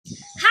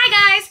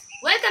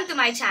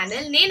my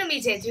channel. Nenu mee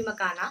Jayatri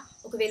Makana.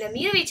 Okavela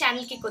meeru ee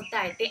channel ki kotta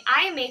aithe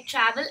I make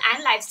travel and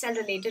lifestyle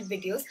related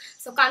videos.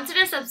 So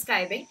consider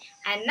subscribing.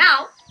 And now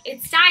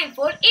it's time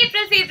for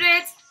April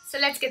favorites. So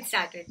let's get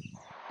started.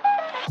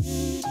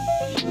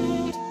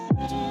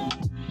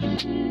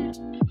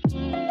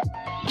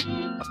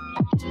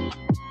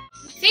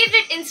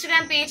 Favorite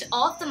Instagram page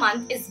of the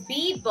month is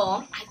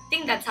B-Bomb. I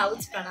think that's how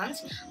it's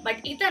pronounced. But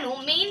itanu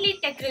mainly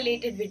tech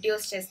related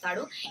videos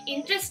chestadu.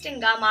 Interesting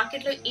ga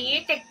market lo A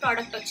tech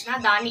product ochina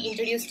dani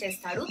introduce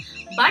chestadu.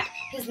 But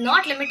he's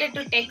not limited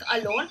to tech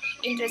alone.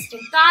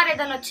 Interesting car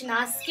edana ochina,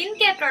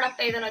 skincare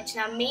product edana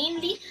ochina,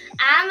 mainly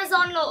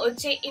Amazon lo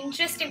వచ్చే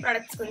interesting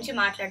products గురించి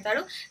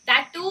మాట్లాడతాడు.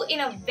 That too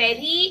in a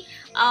very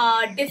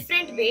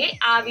different way.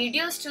 ఆ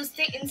videos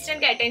చూస్తే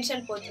instant గా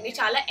attention పోతుంది.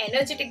 చాలా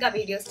energetic గా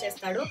videos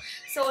చేస్తాడు.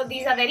 So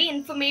these are very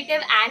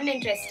informative and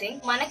interesting.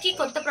 మనకి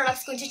కొత్త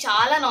ప్రొడక్ట్స్ గురించి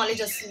చాలా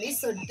నాలెడ్జ్ వస్తుంది.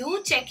 So do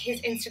check his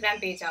Instagram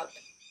page out.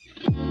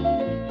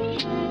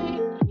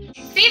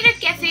 Favorite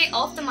cafe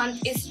of the month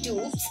is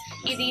Tubes.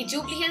 ఇది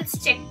జూబ్లీ హిల్స్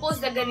చెక్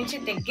పోస్ట్ దగ్గర నుంచి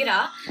దగ్గర.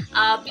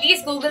 ప్లీజ్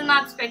గూగుల్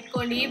మ్యాప్స్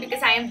పెట్టుకోండి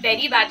because I'm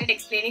very bad at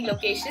explaining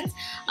locations.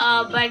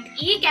 But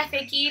ఈ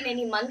కెఫేకి నేను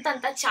ఈ మంత్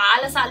అంతా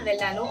చాలా సార్లు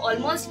వెళ్ళాను.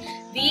 ఆల్మోస్ట్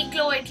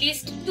వీక్లో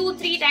అట్లీస్ట్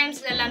 2-3 times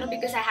వెళ్ళాను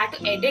because I had to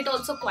edit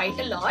also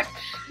quite a lot.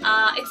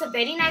 It's a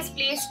very nice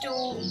place to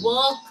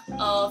work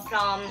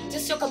from,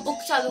 just ఒక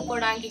బుక్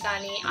చదువుకోవడానికి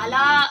కానీ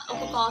అలా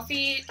ఒక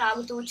కాఫీ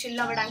తాగుతూ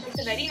చిల్ అవ్వడానికి.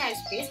 It's a very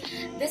nice place.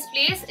 This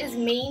place is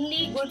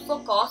mainly good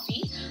for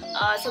coffee.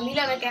 So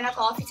మీరు ఎవరికైనా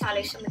coffee చాలా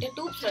ఇష్టం అంటే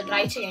ట్యూబ్స్లో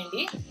ట్రై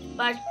చేయండి.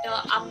 But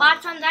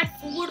apart from that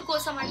food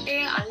కోసం అంటే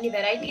అన్ని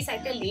వెరైటీస్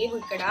అయితే లేవు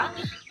ఇక్కడ.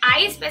 I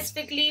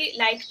specifically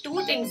like 2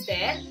 things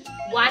there.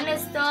 One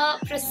is the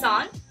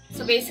croissant.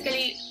 So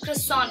basically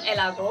croissant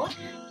elago.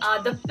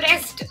 The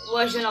pressed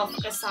version of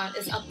croissant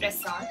is a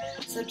pressant.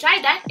 So try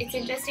that. It's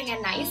interesting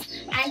and nice.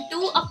 And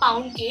 2, a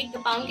pound cake.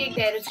 The pound cake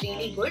there is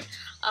really good.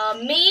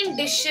 Main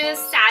dishes,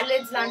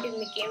 salads lantivi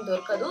meeku em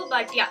dorkadu.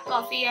 But yeah,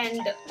 coffee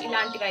and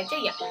ilantivi aithe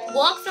yeah.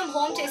 Work from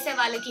home chese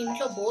vallaki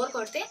intlo bore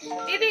korte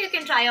maybe you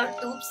can try out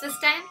Tubes this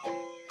time.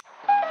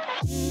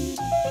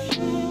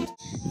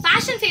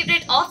 Fashion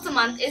favorite of the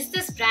month is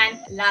this brand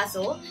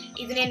Lazo.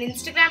 ఇది నేను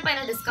Instagram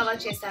పైన discover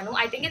చేశాను.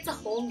 I think it's a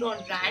home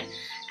grown brand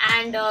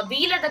and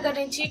వీళ్ళ దగ్గర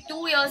నుంచి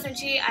 2 years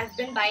నుంచి I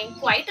been buying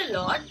quite a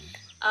lot.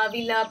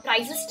 వీళ్ళ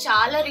prices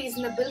చాలా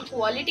రీజనబుల్,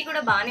 క్వాలిటీ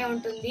కూడా బాగానే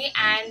ఉంటుంది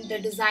and the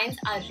designs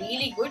are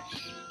really good.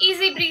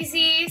 Easy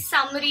breezy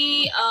summary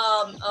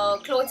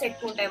clothes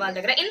ఎక్కువ ఉంటాయి వాళ్ళ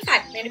దగ్గర.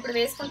 ఇన్ఫ్యాక్ట్ నేను ఇప్పుడు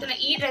వేసుకుంటున్న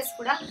ఈ డ్రెస్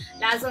కూడా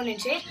లాజో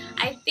నుంచే.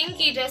 ఐ థింక్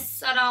ఈ dress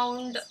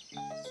around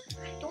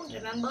I don't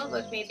remember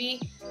but maybe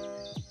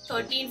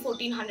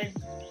 1300-1400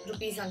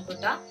 rupees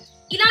అనుకుంటా.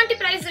 ఇలాంటి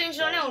ప్రైస్ రేంజ్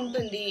లోనే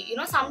ఉంటుంది.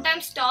 యూనో సమ్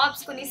టైమ్స్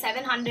టాప్స్ కొన్ని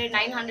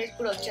 700-900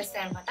 కూడా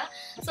వచ్చేస్తాయి అనమాట.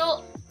 So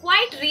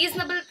quiet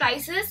reasonable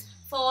prices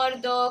for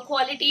the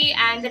quality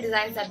and the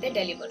designs that they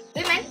deliver.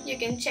 Women, you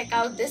can check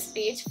out this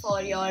page for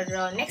your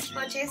next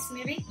purchase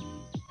maybe.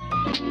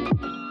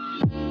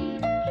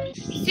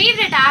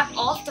 Favorite app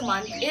of the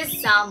month is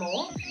Samo.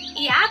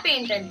 ఈ app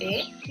ఏంటంటే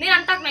నేను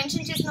అంతాకు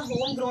mention చేసిన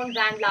home grown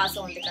brand lasso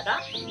ఉంది కదా,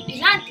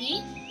 ఇలాంటి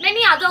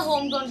many other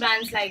home grown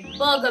brands like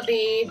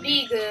బర్గబే,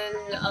 beagle,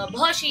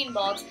 భర్షీన్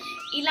box,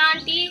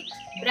 ఇలాంటి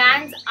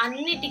brands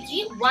అన్నిటికీ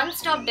వన్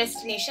స్టాప్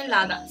డెస్టినేషన్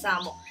లాగా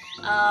సామో.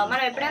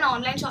 మనం ఎప్పుడైనా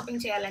ఆన్లైన్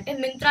షాపింగ్ చేయాలంటే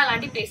మింత్రా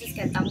లాంటి ప్లేసెస్కి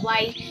వెళ్తాం.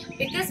 వై?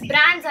 బికాస్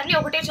బ్రాండ్స్ అన్ని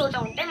ఒకటే చోట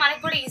ఉంటే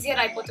మనకి కూడా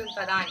ఈజియర్ అయిపోతుంది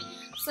కదా అని.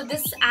 So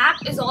this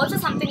app is also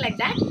something like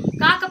that.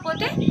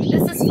 కాకపోతే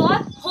this is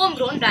for home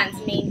grown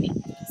brands mainly.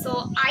 So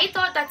I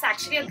thought that's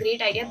actually a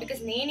great idea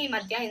because నేను ఈ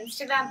మధ్య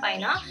ఇన్స్టాగ్రామ్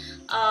పైన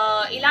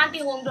ఇలాంటి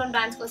హోమ్ గ్రోన్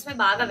బ్రాండ్స్ కోసమే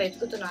బాగా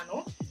వెతుకుతున్నాను.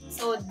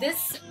 So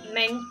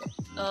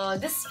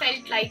this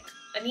felt like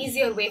an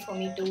easier way for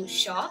me to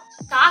shop.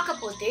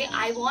 కాకపోతే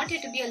I want you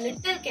to be a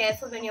little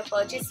careful when you're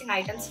purchasing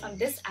items from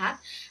this app.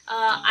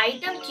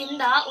 Item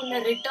కింద ఉన్న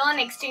return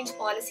exchange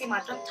policy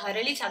మాత్రం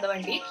thoroughly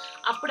చదవండి.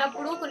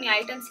 అప్పుడప్పుడు కొన్ని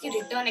ఐటమ్స్కి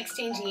return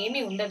exchange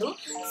ఏమీ ఉండదు.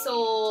 So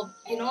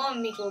you know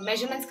మీకు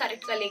మెజర్మెంట్స్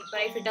కరెక్ట్గా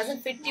లేకపోయి, if it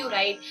doesn't fit you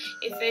right,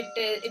 if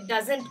it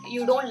doesn't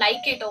you don't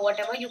like it or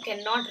what ever, you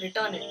can not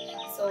return it.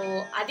 So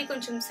అది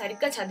కొంచెం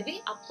సరిగ్గా చదివి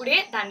అప్పుడే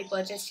దాన్ని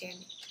పర్చేస్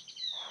చేయండి.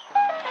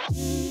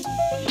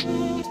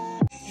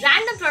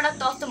 Random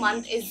product of the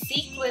month is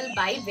ZzzQuil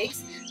by Vicks.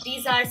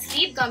 These are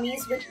sleep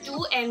gummies with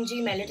 2 mg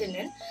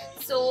melatonin.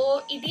 So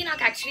ఇది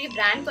నాకు actually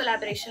brand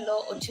కొలాబరేషన్లో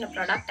వచ్చిన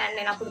ప్రోడక్ట్ అండ్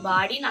నేను అప్పుడు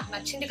వాడి నాకు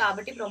నచ్చింది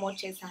కాబట్టి ప్రమోట్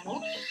చేశాను.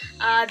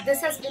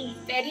 This Hess been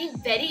very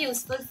very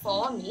useful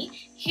for me.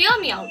 Here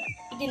me out.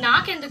 ఇది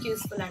నాకెందుకు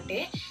యూస్ఫుల్ అంటే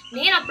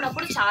నేను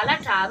అప్పుడప్పుడు చాలా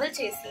ట్రావెల్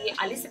చేసి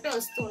అలిసిపోయి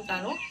వస్తూ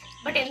ఉంటాను.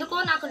 బట్ ఎందుకో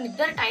నాకు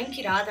నిద్ర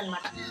టైంకి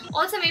రాదనమాట.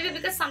 Also maybe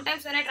because some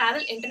times when I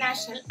travel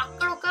international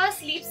అక్కడ ఒక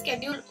స్లీప్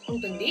స్కెడ్యూల్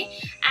ఉంటుంది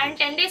అండ్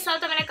 10 days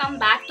తర్వాత when I come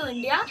back to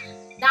India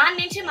దాని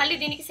నుంచి మళ్ళీ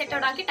దీనికి సెట్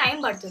అవడానికి టైం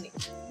పడుతుంది.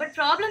 బట్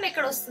ప్రాబ్లం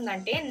ఎక్కడ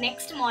వస్తుందంటే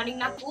నెక్స్ట్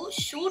మార్నింగ్ నాకు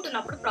షూట్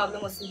ఉన్నప్పుడు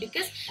ప్రాబ్లం వస్తుంది.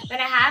 Because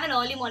when I have an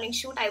early morning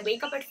shoot I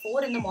wake up at 4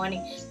 in the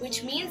morning, which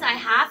means I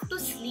have to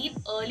sleep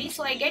early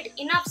so I get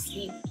enough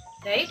sleep.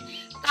 Right.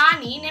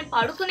 కానీ నేను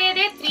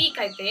పడుకునేదే 3కి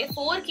అయితే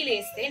 4కి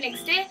లేస్తే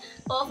next day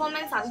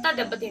performance అంతా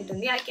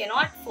దెబ్బతింటుంది. I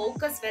cannot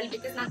focus well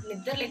because నాకు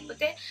నిద్ర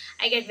లేకపోతే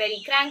I get very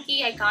cranky,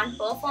 I can't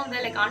perform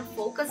well, I can't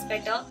focus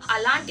better.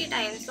 అలాంటి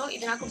టైమ్స్లో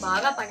ఇది నాకు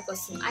బాగా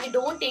పనికొస్తుంది. I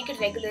don't take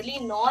it regularly,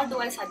 Nar do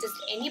I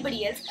suggest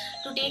anybody else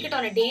to take it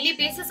on a daily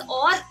basis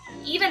are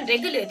even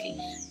regularly.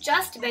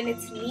 Just when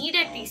it's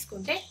needed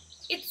తీసుకుంటే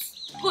it's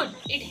good,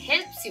 it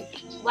helps you.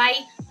 Why?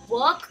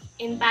 Work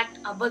impact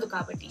అవ్వదు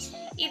కాబట్టి.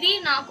 ఇది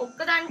నాకు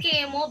ఒక్కదానికి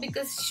ఏమో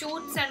because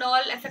shoots and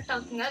all effect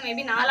అవుతుంది కదా,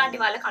 maybe నా లాంటి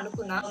వాళ్ళకి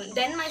అనుకున్నా.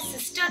 Then my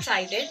sister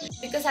tried it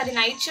because అది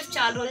నైట్ షిఫ్ట్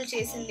చాలా రోజులు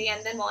చేసింది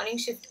అండ్ దెన్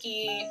మార్నింగ్ షిఫ్ట్కి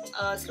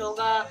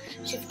స్లోగా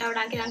షిఫ్ట్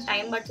అవ్వడానికి దానికి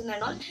టైం పడుతుంది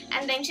and all.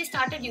 And then she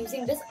started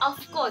using this.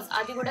 Of course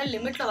అది కూడా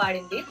లిమిట్లో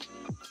వాడింది,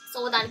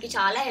 సో దానికి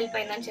చాలా హెల్ప్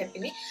అయిందని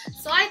చెప్పింది.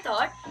 సో ఐ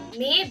థాట్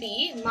మేబీ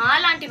మా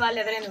లాంటి వాళ్ళు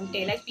ఎవరైనా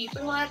ఉంటే, like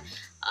people who are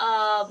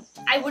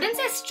I wouldn't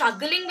say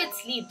struggling with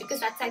sleep because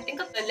that's, I think,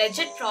 a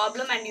legit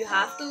problem and you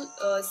have to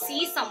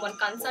see someone,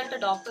 consult a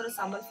doctor or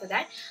someone for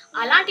that.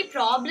 అలాంటి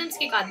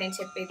ప్రాబ్లమ్స్కి కాదు నేను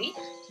చెప్పేది.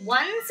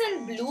 Once in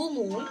blue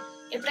moon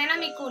ఎప్పుడైనా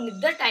మీకు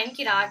నిద్ర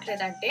టైంకి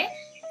రావట్లేదంటే,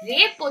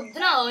 రేపు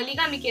పొద్దున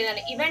ఎర్లీగా మీకు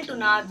ఏదైనా ఈవెంట్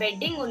ఉన్నా,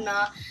 వెడ్డింగ్ ఉన్నా,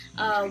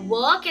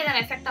 వర్క్ ఏదైనా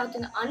ఎఫెక్ట్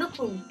అవుతుంది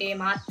అనుకుంటే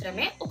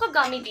మాత్రమే ఒక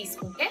గమ్మి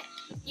తీసుకుంటే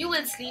you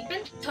will sleep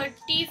in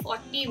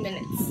 30-40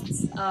 minutes.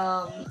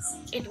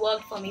 It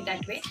worked for me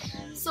that way.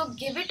 So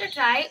give it a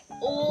try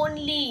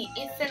only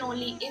if and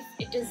only if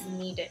it is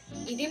needed.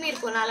 Idi meer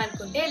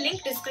konalanunte link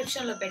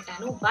description lo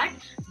pettanu, but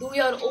do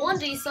your own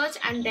research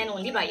and then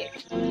only buy it.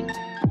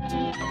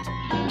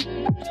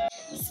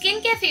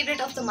 Skincare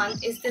favorite of the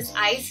month is this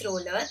ice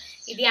roller.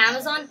 ఇది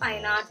Amazon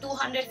పైన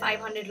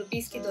 200-500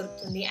 రూపీస్కి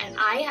దొరుకుతుంది and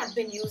I have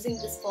been using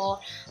this for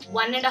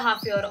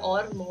 1.5 year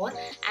are more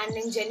and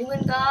నేను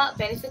జెన్యున్గా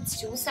benefits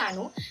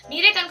చూశాను.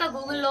 మీరే కనుక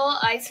గూగుల్లో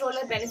ఐస్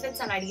రోలర్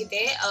బెనిఫిట్స్ అని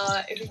అడిగితే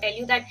it will tell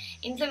you that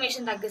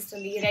inflammation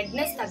తగ్గిస్తుంది,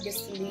 రెడ్నెస్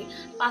తగ్గిస్తుంది,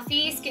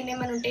 పఫీ స్కిన్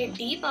ఏమైనా ఉంటే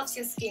deep of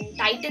your skin,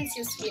 Titans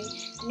your skin.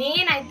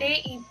 నేనైతే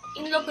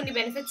ఇందులో కొన్ని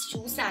బెనిఫిట్స్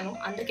చూశాను,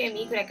 అందుకే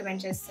మీకు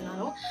రికమెండ్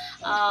చేస్తున్నాను.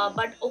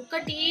 బట్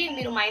ఒక్కటి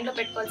మీరు మైండ్లో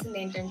పెట్టుకోవాల్సింది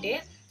ఏంటంటే,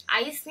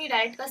 ఐస్ని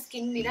డైరెక్ట్గా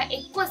స్కిన్ మీద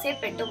ఎక్కువసేపు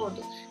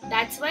పెట్టకూడదు.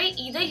 That's why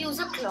either use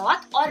a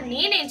cloth are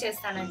నేనేం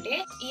చేస్తానంటే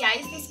ఈ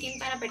ఐస్ని స్కిన్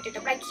పైన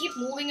పెట్టేటప్పుడు I keep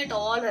moving it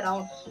all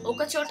around.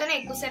 ఒక చోటనే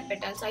ఎక్కువసేపు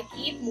పెట్టాను, so I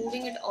keep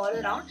moving it all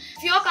around.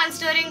 If you are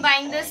considering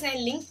buying this,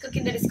 నేను లింక్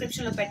కింద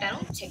డిస్క్రిప్షన్లో పెట్టాను,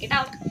 check it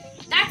out.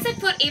 That's it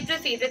for April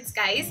favorites,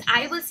 guys.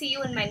 I will see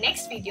you in my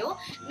next video.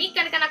 Meeku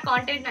kanaka na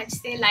content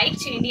nachite like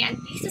cheyandi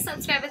and please to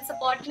subscribe and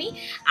support me.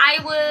 I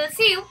will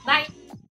see you. Bye.